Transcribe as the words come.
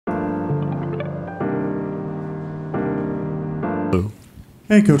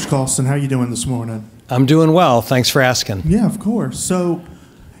Hey, Coach Clawson, how you doing this morning? I'm doing well. Thanks for asking. Yeah, of course. So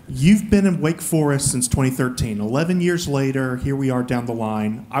you've been in Wake Forest since 2013. 11 years later, here we are down the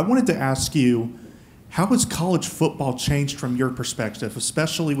line. I wanted to ask you, how has college football changed from your perspective,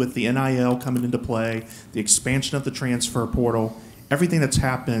 especially with the NIL coming into play, the expansion of the transfer portal, everything that's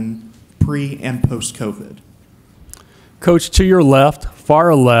happened pre and post-COVID? Coach, to your left,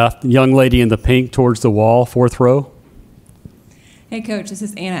 far left, young lady in the pink towards the wall, fourth row. Hey, Coach, this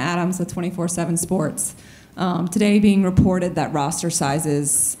is Anna Adams with 24/7 Sports. Today being reported that roster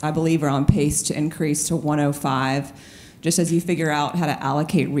sizes, I believe, are on pace to increase to 105. Just as you figure out how to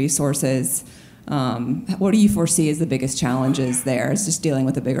allocate resources, what do you foresee as the biggest challenges there? It's just dealing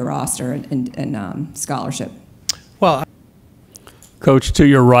with a bigger roster and scholarship. Well, Coach, to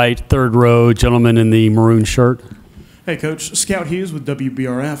your right, third row, gentleman in the maroon shirt. Hey, Coach. Scout Hughes with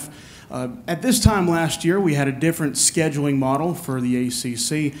WBRF. At this time last year, we had a different scheduling model for the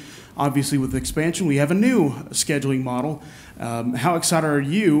ACC. Obviously, with expansion, we have a new scheduling model. How excited are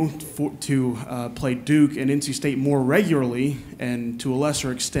you to play Duke and NC State more regularly and, to a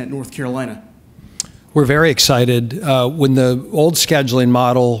lesser extent, North Carolina? we're very excited. When the old scheduling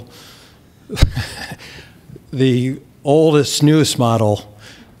model, the oldest, newest model,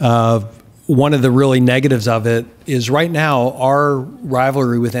 one of the really negatives of it is right now our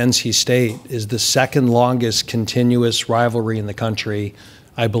rivalry with NC State is the second longest continuous rivalry in the country,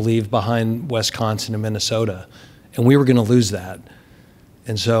 I believe, behind Wisconsin and Minnesota. And we were going to lose that.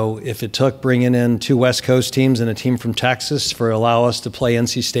 And so if it took bringing in two West Coast teams and a team from Texas for allow us to play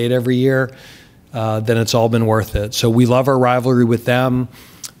NC State every year, then it's all been worth it. So we love our rivalry with them.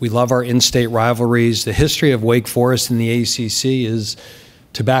 We love our in-state rivalries. The history of Wake Forest in the ACC is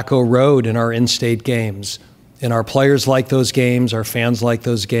Tobacco Road in our in-state games. And our players like those games, our fans like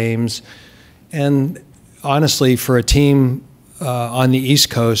those games. And honestly, for a team on the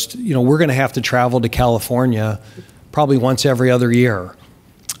East Coast, you know, we're going to have to travel to California probably once every other year.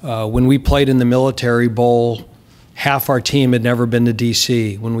 When we played in the Military Bowl, half our team had never been to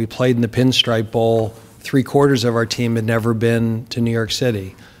D.C. When we played in the Pinstripe Bowl, 3/4 of our team had never been to New York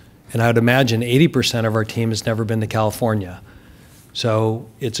City. And I would imagine 80% of our team has never been to California. So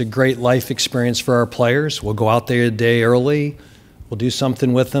it's a great life experience for our players. We'll go out there a day early. We'll do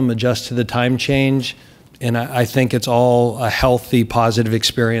something with them, adjust to the time change. And I think it's all a healthy, positive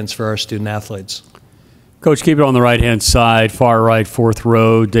experience for our student athletes. Coach, keep it on the right-hand side, far right, fourth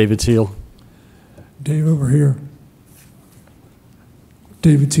row, David Teal. Dave over here.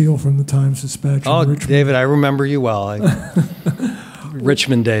 David Teal from the Times-Dispatch. Oh, David, I remember you well.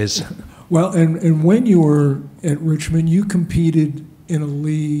 Richmond days. Well, and when you were at Richmond, you competed in a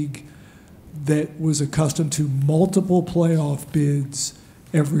league that was accustomed to multiple playoff bids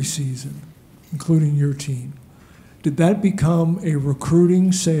every season, including your team. Did that become a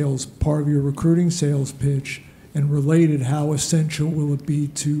part of your recruiting sales pitch? And related, how essential will it be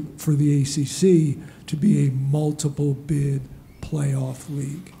for the ACC to be a multiple bid playoff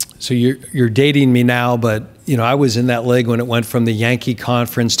league? So you're dating me now, but you know I was in that league when it went from the Yankee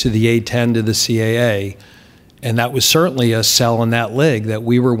Conference to the A10 to the CAA, and that was certainly a sell in that league, that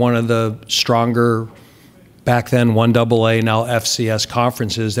we were one of the stronger back then 1AA, now FCS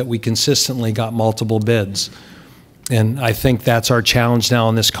conferences, that we consistently got multiple bids. And I think that's our challenge now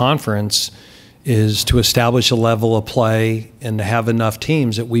in this conference, is to establish a level of play and to have enough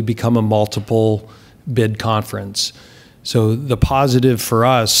teams that we become a multiple bid conference. So the positive for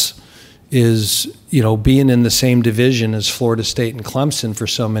us is, you know, being in the same division as Florida State and Clemson for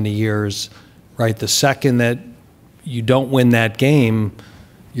so many years, right? The second that you don't win that game,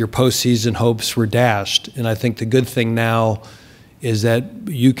 your postseason hopes were dashed. And I think the good thing now is that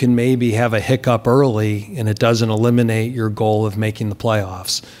you can maybe have a hiccup early and it doesn't eliminate your goal of making the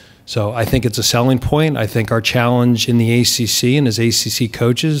playoffs. So I think it's a selling point. I think our challenge in the ACC and as ACC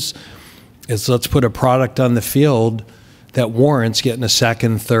coaches is let's put a product on the field that warrants getting a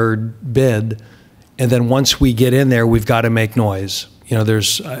second, third bid. And then once we get in there, we've got to make noise. You know,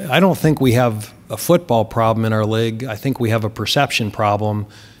 I don't think we have a football problem in our league. I think we have a perception problem.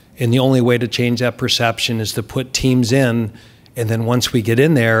 And the only way to change that perception is to put teams in, and then once we get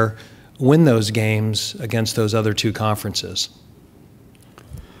in there, win those games against those other two conferences.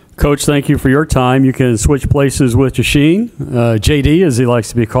 Coach, thank you for your time. You can switch places with Jasheen, JD as he likes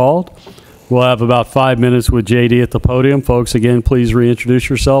to be called. We'll have about 5 minutes with JD at the podium. Folks, again, please reintroduce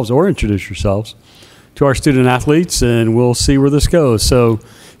yourselves or introduce yourselves to our student athletes, and we'll see where this goes. So,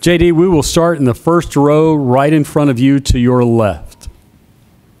 JD, we will start in the first row right in front of you to your left.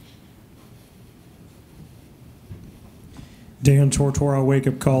 Dan Tortora, Wake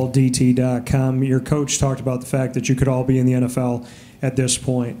Up Call, DT.com. Your coach talked about the fact that you could all be in the NFL at this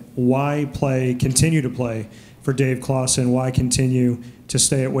point. Why continue to play for Dave Clawson? Why continue to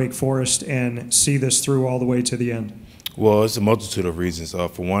stay at Wake Forest and see this through all the way to the end? Well, it's a multitude of reasons.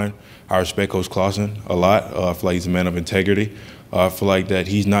 For one, I respect Coach Clawson a lot. I feel like he's a man of integrity. I feel like that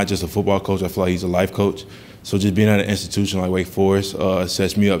he's not just a football coach. I feel like he's a life coach. So just being at an institution like Wake Forest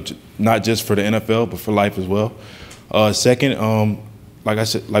sets me up not just for the NFL, but for life as well. Second,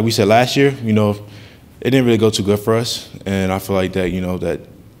 like we said last year, it didn't really go too good for us, and I feel like that, that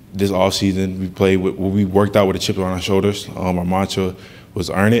this offseason we worked out with a chip on our shoulders. Our mantra was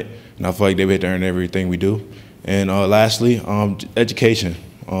earn it, and I feel like they had to earn everything we do. And lastly, education.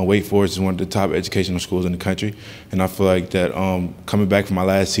 Wake Forest is one of the top educational schools in the country, and I feel like that coming back from my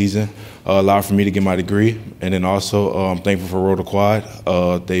last season allowed for me to get my degree. And then also I'm thankful for Rotor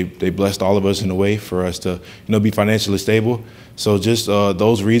Quad. They blessed all of us in a way for us to be financially stable. So just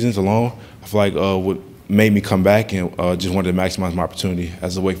those reasons alone, I feel like what made me come back and just wanted to maximize my opportunity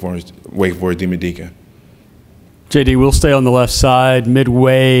as a Wake Forest Demon Deacon. JD, we'll stay on the left side,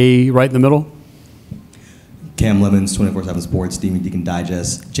 midway, right in the middle. Cam Lemons, 24/7 Sports, Demon Deacon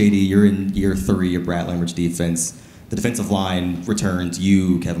Digest. JD, you're in year 3 of Brad Lambert's defense. The defensive line returns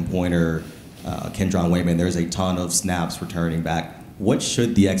you, Kevin Pointer, Kendron Wayman. There's a ton of snaps returning back. What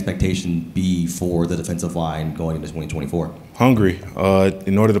should the expectation be for the defensive line going into 2024? Hungry.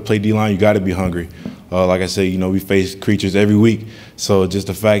 In order to play D-line, you got to be hungry. Like I said, we face creatures every week. So just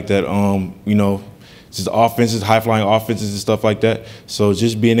the fact that, just offenses, high-flying offenses and stuff like that. So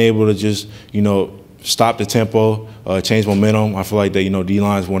just being able to just, stop the tempo, change momentum. I feel like that,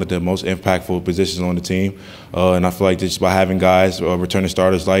 D-line is one of the most impactful positions on the team. And I feel like just by having guys, returning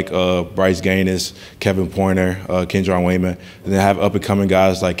starters like Bryce Gaines, Kevin Pointer, Kendron Wayman, and then have up-and-coming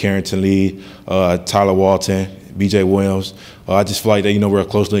guys like Carrington Lee, Tyler Walton, B.J. Williams. I just feel like that, we're a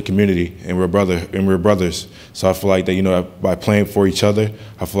close-knit community, and we're brothers. So I feel like that, by playing for each other,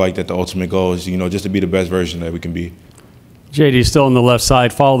 I feel like that the ultimate goal is, just to be the best version that we can be. JD, still on the left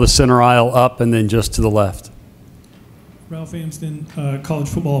side. Follow the center aisle up and then just to the left. Ralph Amsden, College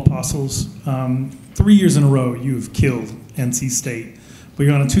Football Apostles. 3 years in a row you've killed NC State, but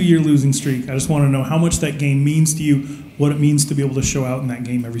you're on a 2-year losing streak. I just want to know how much that game means to you, what it means to be able to show out in that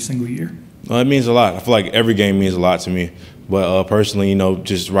game every single year. It means a lot. I feel like every game means a lot to me. But personally,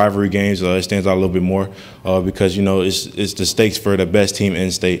 just rivalry games, it stands out a little bit more because, it's the stakes for the best team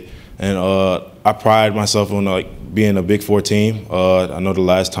in state. And I pride myself on being a Big Four team. I know the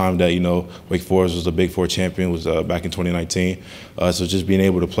last time that Wake Forest was a Big Four champion was back in 2019. So just being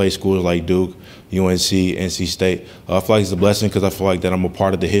able to play schools like Duke, UNC, NC State, I feel like it's a blessing because I feel like that I'm a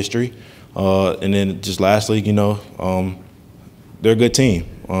part of the history. And then just lastly, they're a good team.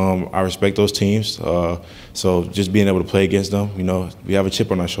 I respect those teams. So just being able to play against them, we have a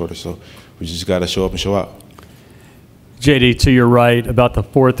chip on our shoulder. So we just got to show up and show out. JD, to your right, about the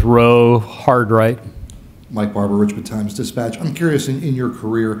 4th row, hard right. Mike Barber, Richmond Times-Dispatch. I'm curious, in your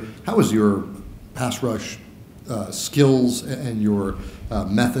career, how has your pass rush skills and your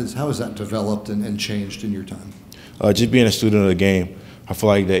methods, how has that developed and changed in your time? Just being a student of the game. I feel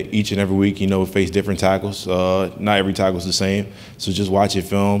like that each and every week, we face different tackles. Not every tackle is the same. So just watching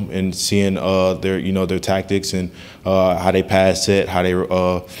film and seeing their tactics and how they pass set, how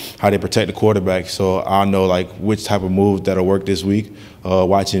they protect the quarterback. So I know which type of moves that'll work this week.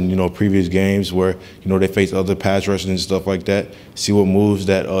 Watching previous games where they face other pass rushers and stuff like that. See what moves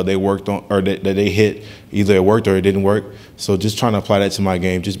that they worked on or that they hit. Either it worked or it didn't work. So just trying to apply that to my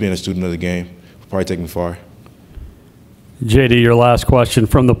game. Just being a student of the game will probably take me far. JD, your last question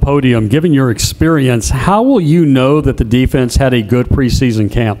from the podium. Given your experience, how will you know that the defense had a good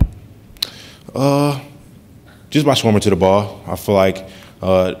preseason camp? Just by swarming to the ball. I feel like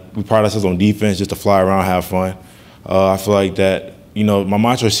we pride ourselves on defense, just to fly around, have fun. I feel like that, my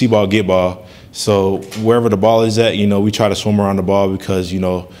mantra is see ball, get ball. So wherever the ball is at, we try to swim around the ball because,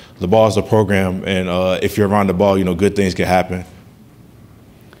 the ball is the program. And if you're around the ball, good things can happen.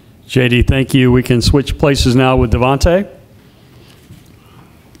 JD, thank you. We can switch places now with DeVonte.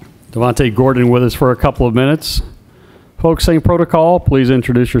 DeVonte Gordon with us for a couple of minutes. Folks, same protocol. Please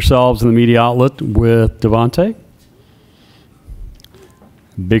introduce yourselves in the media outlet with DeVonte.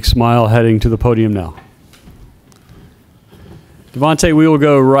 Big smile heading to the podium now. DeVonte, we will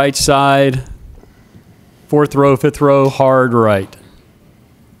go right side, 4th row, 5th row, hard right.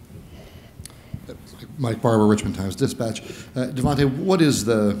 Mike Barber, Richmond Times-Dispatch. DeVonte, what is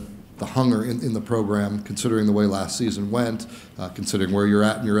the hunger in the program, considering the way last season went, considering where you're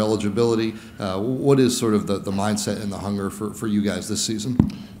at in your eligibility? What is sort of the mindset and the hunger for you guys this season?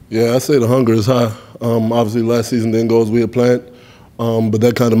 Yeah, I'd say the hunger is high. Obviously, last season didn't go as we had planned, but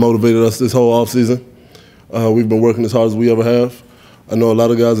that kind of motivated us this whole offseason. We've been working as hard as we ever have. I know a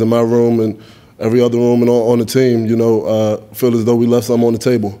lot of guys in my room and every other room and on the team, feel as though we left something on the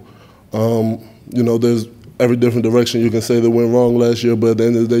table. There's every different direction you can say that went wrong last year, but at the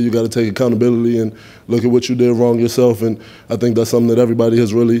end of the day, you got to take accountability and look at what you did wrong yourself. And I think that's something that everybody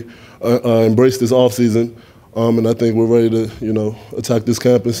has really embraced this offseason. And I think we're ready to, attack this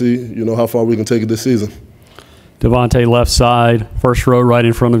camp and see, how far we can take it this season. DeVonte left side, first row right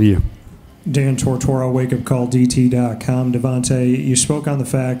in front of you. Dan Tortora, wakeupcalldt.com. DeVonte, you spoke on the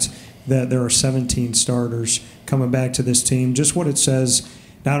fact that there are 17 starters coming back to this team. Just what it says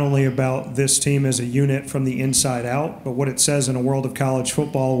not only about this team as a unit from the inside out, but what it says in a world of college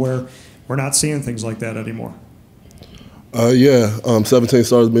football where we're not seeing things like that anymore. 17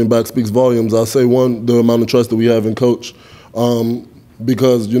 starters being back speaks volumes. I'll say one, the amount of trust that we have in coach.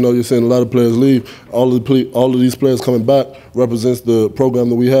 Because, you're seeing a lot of players leave. All of these players coming back represents the program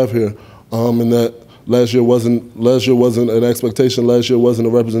that we have here. And that last year wasn't an expectation. Last year wasn't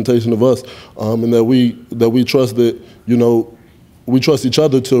a representation of us. And that we trust that, we trust each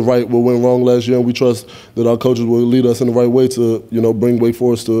other to right what went wrong last year, and we trust that our coaches will lead us in the right way to, bring Wake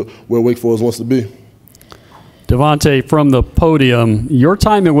Forest to where Wake Forest wants to be. DeVonte, from the podium, your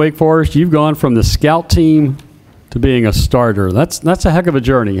time at Wake Forest, you've gone from the scout team to being a starter. That's a heck of a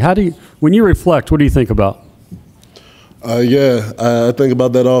journey. When you reflect, what do you think about? I think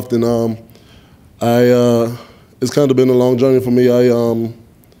about that often. It's kind of been a long journey for me. I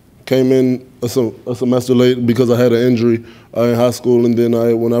came in a semester late because I had an injury in high school, and then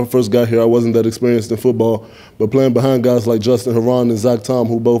when I first got here, I wasn't that experienced in football. But playing behind guys like Justin Herron and Zach Tom,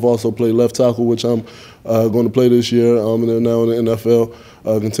 who both also play left tackle, which I'm going to play this year, and they're now in the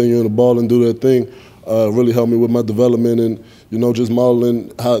NFL, continuing to ball and do their thing, really helped me with my development and, just modeling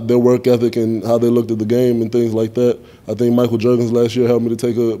how their work ethic and how they looked at the game and things like that. I think Michael Juergens last year helped me to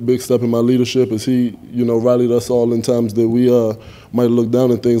take a big step in my leadership as he, rallied us all in times that we might look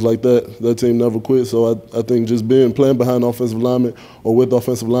down and things like that. That team never quit. So I think just playing behind offensive linemen or with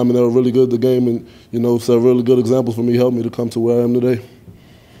offensive linemen that were really good at the game and, set really good examples for me, helped me to come to where I am today.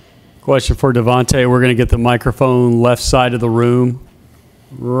 Question for DeVonte. We're going to get the microphone left side of the room,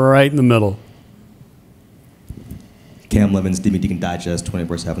 right in the middle. Cam Lemons, Deacon Digest,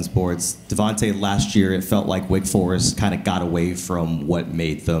 24/7 Sports. DeVonte, last year it felt like Wake Forest kind of got away from what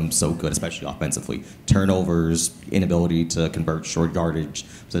made them so good, especially offensively. Turnovers, inability to convert short yardage.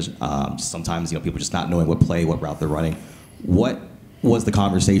 Sometimes people just not knowing what route they're running. What was the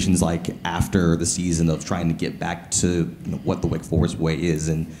conversations like after the season of trying to get back to what the Wake Forest way is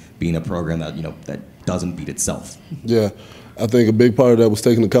and being a program that that doesn't beat itself? Yeah, I think a big part of that was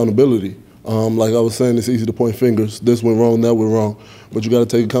taking accountability. Like I was saying, it's easy to point fingers. This went wrong, that went wrong. But you got to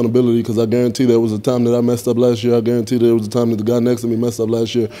take accountability because I guarantee there was a time that I messed up last year. I guarantee there was a time that the guy next to me messed up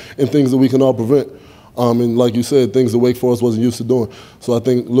last year, and things that we can all prevent. And like you said, things that Wake Forest wasn't used to doing. So I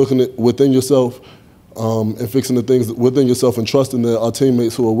think looking at within yourself and fixing the things within yourself and trusting that our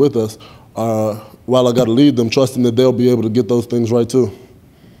teammates who are with us, while I got to lead them, trusting that they'll be able to get those things right too.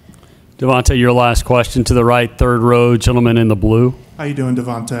 DeVonte, your last question to the right, third row, gentleman in the blue. How you doing,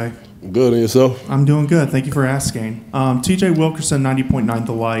 DeVonte? Good, and yourself? I'm doing good. Thank you for asking. TJ Wilkerson, 90.9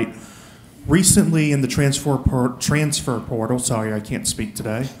 The Light. Recently in the transfer portal, sorry, I can't speak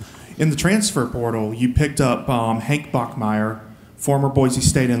today. In the transfer portal, you picked up Hank Bachmeier, former Boise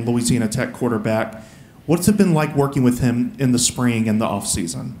State and Louisiana Tech quarterback. What's it been like working with him in the spring and the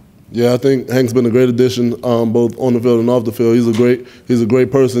offseason? Yeah, I think Hank's been a great addition, both on the field and off the field. He's a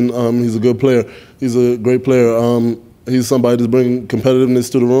great person. He's a good player. He's a great player. He's somebody that's bringing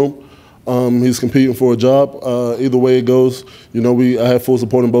competitiveness to the room. He's competing for a job. Either way it goes, I have full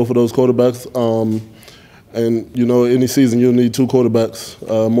support in both of those quarterbacks. And any season you'll need two quarterbacks,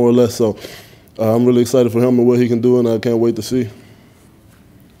 more or less. So I'm really excited for him and what he can do, and I can't wait to see.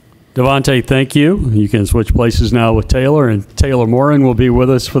 DeVonte, thank you. You can switch places now with Taylor, and Taylor Morin will be with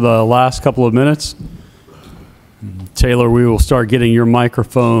us for the last couple of minutes. Taylor, we will start getting your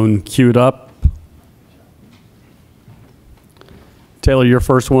microphone queued up. Taylor, your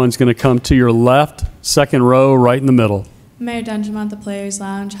first one's going to come to your left, second row, right in the middle. Mayor Dungemont, the Players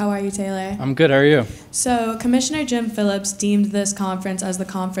Lounge. How are you, Taylor? I'm good. How are you? So, Commissioner Jim Phillips deemed this conference as the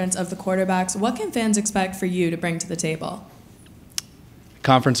conference of the quarterbacks. What can fans expect for you to bring to the table?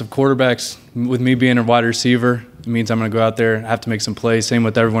 Conference of quarterbacks. With me being a wide receiver, it means I'm going to go out there and have to make some plays. Same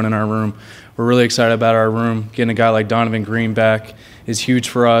with everyone in our room. We're really excited about our room. Getting a guy like Donovan Green back is huge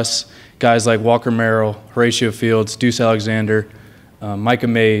for us. Guys like Walker Merrill, Horatio Fields, Deuce Alexander, Micah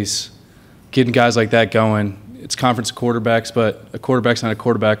Mays, getting guys like that going. It's conference of quarterbacks, but a quarterback's not a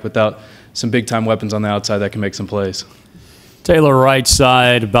quarterback without some big-time weapons on the outside that can make some plays. Taylor, right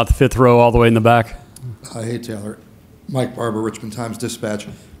side, about the fifth row, all the way in the back. Hey, Taylor. Mike Barber, Richmond Times-Dispatch.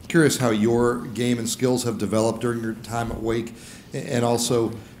 Curious how your game and skills have developed during your time at Wake, and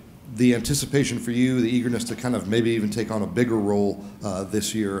also the anticipation for you, the eagerness to kind of maybe even take on a bigger role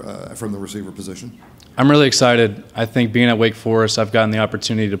this year from the receiver position. I'm really excited. I think being at Wake Forest, I've gotten the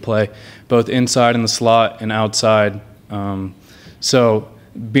opportunity to play both inside in the slot and outside. So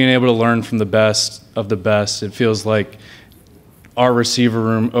being able to learn from the best of the best, it feels like our receiver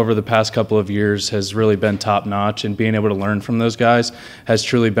room over the past couple of years has really been top notch, and being able to learn from those guys has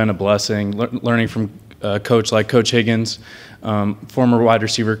truly been a blessing. Learning from a coach like Coach Higgins, former wide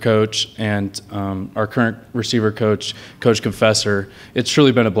receiver coach, and our current receiver coach, Coach Confessor, it's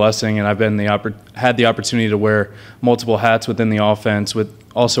truly been a blessing, and I've been had the opportunity to wear multiple hats within the offense, with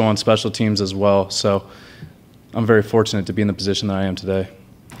also on special teams as well. So I'm very fortunate to be in the position that I am today.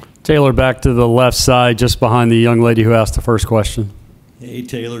 Taylor, back to the left side, just behind the young lady who asked the first question. Hey,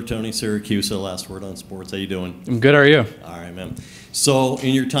 Taylor, Tony Syracuse, Last Word on Sports. How you doing? I'm good. How are you? All right, man. So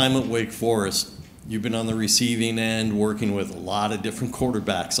in your time at Wake Forest, you've been on the receiving end working with a lot of different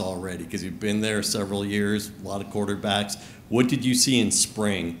quarterbacks already, because you've been there several years, a lot of quarterbacks. What did you see in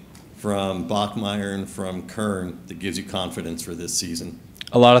spring from Bachmeier and from Kern that gives you confidence for this season?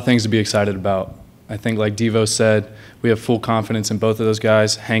 A lot of things to be excited about. I think, like Devo said, we have full confidence in both of those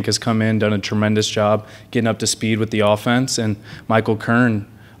guys. Hank has come in, done a tremendous job getting up to speed with the offense, and Michael Kern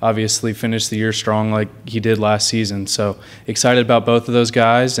obviously finished the year strong like he did last season. So excited about both of those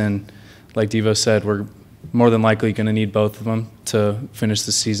guys, and like Devo said, we're more than likely going to need both of them to finish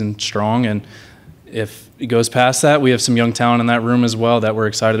the season strong. And if it goes past that, we have some young talent in that room as well that we're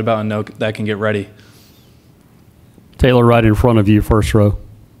excited about and know that can get ready. Taylor, right in front of you, first row.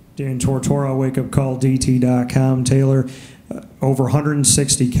 Dan Tortora, wakeupcalldt.com. Taylor, over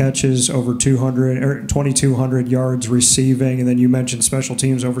 160 catches, over 2,200 yards receiving, and then you mentioned special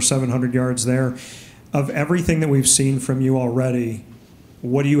teams, over 700 yards there. Of everything that we've seen from you already,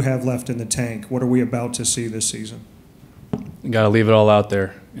 what do you have left in the tank? What are we about to see this season? You got to leave it all out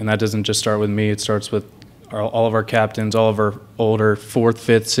there, and that doesn't just start with me. It starts with all of our captains, all of our older 4th,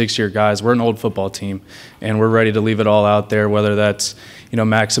 5th, 6-year guys. We're an old football team, and we're ready to leave it all out there, whether that's,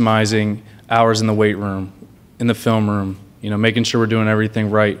 maximizing hours in the weight room, in the film room, making sure we're doing everything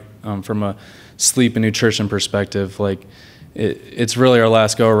right from a sleep and nutrition perspective. Like, it's really our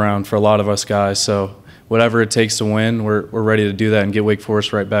last go-around for a lot of us guys. So whatever it takes to win, we're ready to do that and get Wake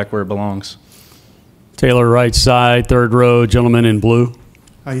Forest right back where it belongs. Taylor, right side, third row, gentleman in blue.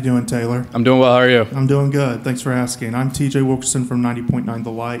 How you doing, Taylor? I'm doing well. How are you? I'm doing good. Thanks for asking. I'm TJ Wilkerson from 90.9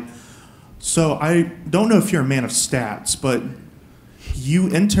 The Light. So I don't know if you're a man of stats, but you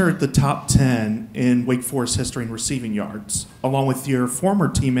entered the top 10 in Wake Forest history in receiving yards, along with your former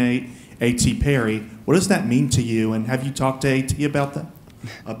teammate, A.T. Perry. What does that mean to you, and have you talked to A.T. about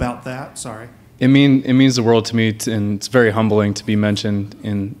that? Sorry. It means the world to me, and it's very humbling to be mentioned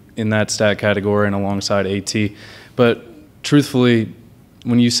in that stat category and alongside A.T. But truthfully,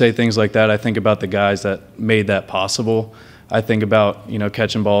 when you say things like that, I think about the guys that made that possible. I think about,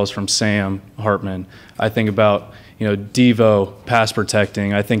 catching balls from Sam Hartman. I think about, Devo pass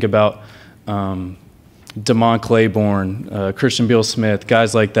protecting. I think about DeMont Claiborne, Christian Beal-Smith,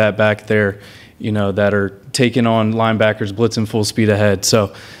 guys like that back there, that are taking on linebackers, blitzing full speed ahead.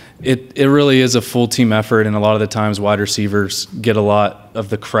 So it really is a full team effort, and a lot of the times wide receivers get a lot of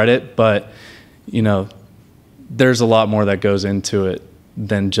the credit, but, there's a lot more that goes into it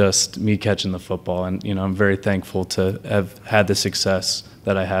than just me catching the football. And, I'm very thankful to have had the success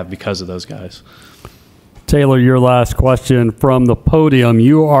that I have because of those guys. Taylor, your last question from the podium.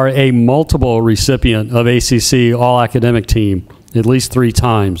 You are a multiple recipient of ACC All-Academic Team, at least 3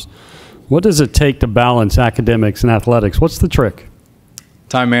 times. What does it take to balance academics and athletics? What's the trick?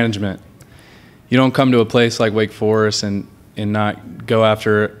 Time management. You don't come to a place like Wake Forest and not go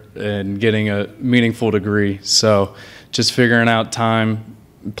after it and getting a meaningful degree. So just figuring out time,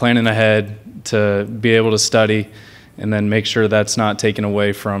 planning ahead to be able to study, and then make sure that's not taken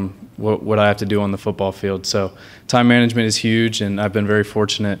away from what I have to do on the football field. So time management is huge, and I've been very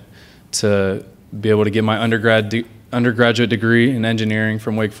fortunate to be able to get my undergraduate degree in engineering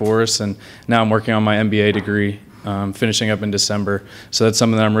from Wake Forest, and now I'm working on my MBA degree, finishing up in December. So that's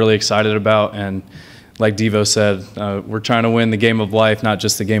something that I'm really excited about, and like Devo said, we're trying to win the game of life, not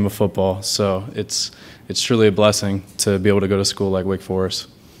just the game of football. So it's truly a blessing to be able to go to school like Wake Forest.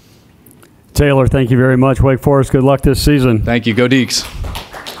 Taylor, thank you very much. Wake Forest, good luck this season. Thank you. Go Deeks.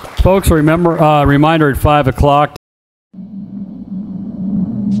 Folks, reminder at 5 o'clock.